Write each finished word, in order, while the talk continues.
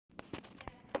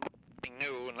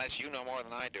new, unless you know more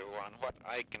than I do, on what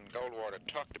Ike and Goldwater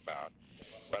talked about.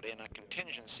 But in a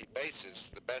contingency basis,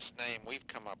 the best name we've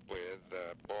come up with,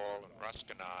 Ball and Rusk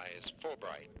and I, is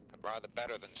Fulbright. Rather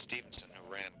better than Stevenson, who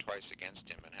ran twice against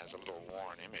him and has a little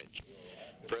worn image.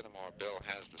 Furthermore, Bill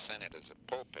has the Senate as a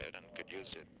pulpit and could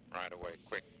use it right away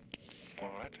quick.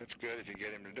 Well, that's good if you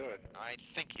get him to do it. I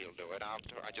think he'll do it.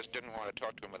 I just didn't want to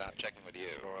talk to him without checking with you.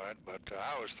 All right, but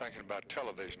I was thinking about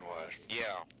television-wise.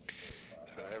 Yeah.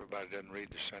 Everybody doesn't read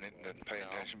the Senate and doesn't pay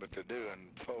attention, but they do, and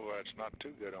Fulbright's not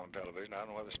too good on television. I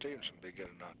don't know whether Stevenson will be good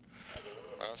or not.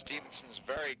 Well, Stevenson's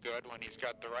very good when he's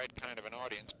got the right kind of an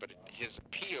audience, but his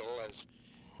appeal as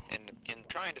in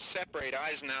trying to separate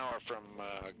Eisenhower from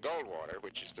Goldwater,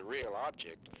 which is the real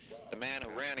object, the man who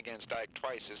ran against Ike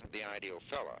twice isn't the ideal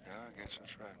fella. Yeah, I guess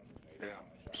that's right. Yeah,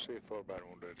 see if Fulbright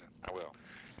won't do it then. I will.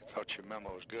 Thought your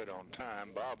memo was good on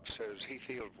time. Bob says he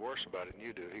feels worse about it than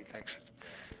you do. He thinks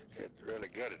it's really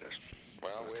good at us.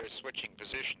 Well, we're switching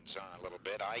positions on a little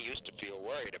bit. I used to feel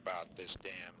worried about this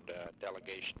damned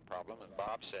delegation problem, and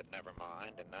Bob said never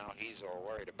mind, and now he's all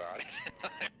worried about it.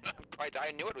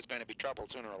 I knew it was going to be trouble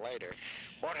sooner or later.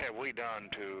 What have we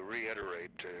done to reiterate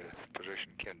the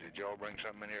position, Ken? Did y'all bring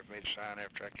something in here for me to sign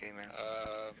after I came in?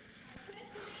 I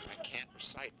can't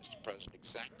recite, Mr. President,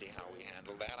 exactly how we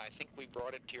handled that. I think we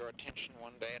brought it to your attention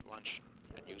one day at luncheon,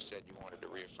 and you said you wanted to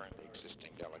reaffirm the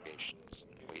existing delegations.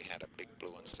 And we had a big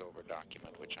blue and silver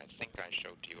document, which I think I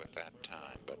showed to you at that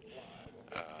time, but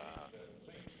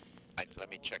let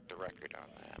me check the record on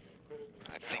that.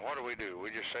 Now, what do?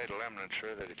 We just say to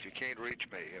Lemnitzer that if you can't reach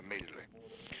me immediately,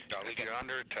 if you're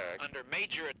under attack. Under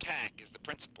major attack is the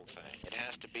principal thing. It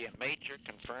has to be a major,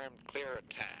 confirmed, clear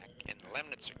attack. In the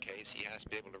Lemnitzer case, he has to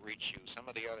be able to reach you. Some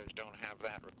of the others don't have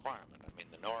that requirement. I mean,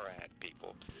 the NORAD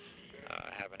people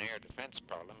have an air defense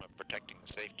problem of protecting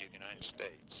the safety of the United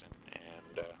States,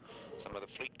 and some of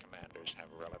the fleet commanders have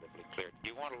a relatively clear.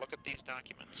 Do you want to look at these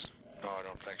documents? No, I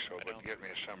don't think so, but get me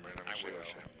a summary. I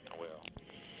will.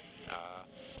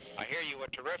 I hear you were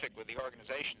terrific with the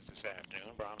organizations this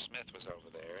afternoon. Brom Smith was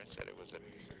over there and said it was a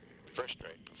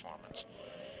first-rate performance.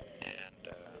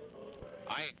 And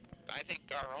I think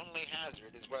our only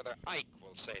hazard is whether Ike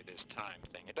will say this time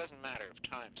thing. It doesn't matter if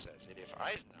time says it. If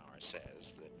Eisenhower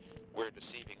says that we're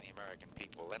deceiving the American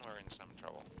people, then we're in some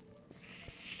trouble.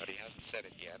 But he hasn't said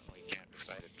it yet, and we can't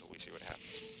decide it until we see what happens.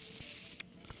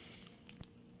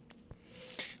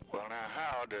 Well, now,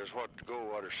 how does what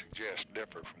Goldwater suggests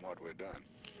differ from what we've done?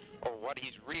 Or what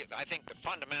I think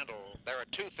there are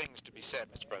two things to be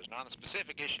said, Mr. President. On the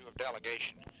specific issue of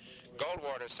delegation,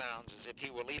 Goldwater sounds as if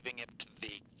he were leaving it to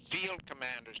the field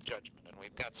commander's judgment, and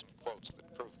we've got some quotes that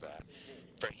prove that,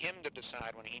 for him to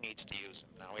decide when he needs to use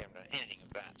them. Now, we haven't done anything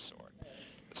of that sort.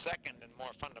 The second and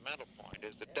more fundamental point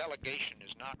is that delegation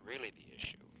is not really the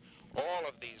issue. All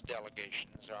of these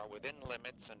delegations are within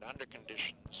limits and under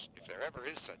conditions. If there ever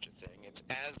is such a thing, it's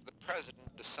as the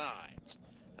president decides.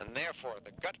 And therefore,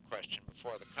 the gut question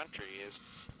before the country is,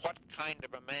 what kind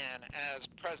of a man as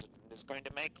president is going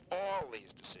to make all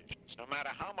these decisions? No matter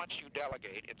how much you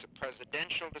delegate, it's a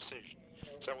presidential decision.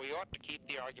 So we ought to keep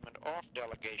the argument off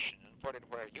delegation and put it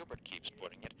where Hubert keeps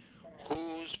putting it.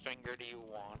 Whose finger do you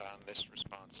want on this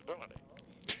responsibility?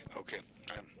 Okay.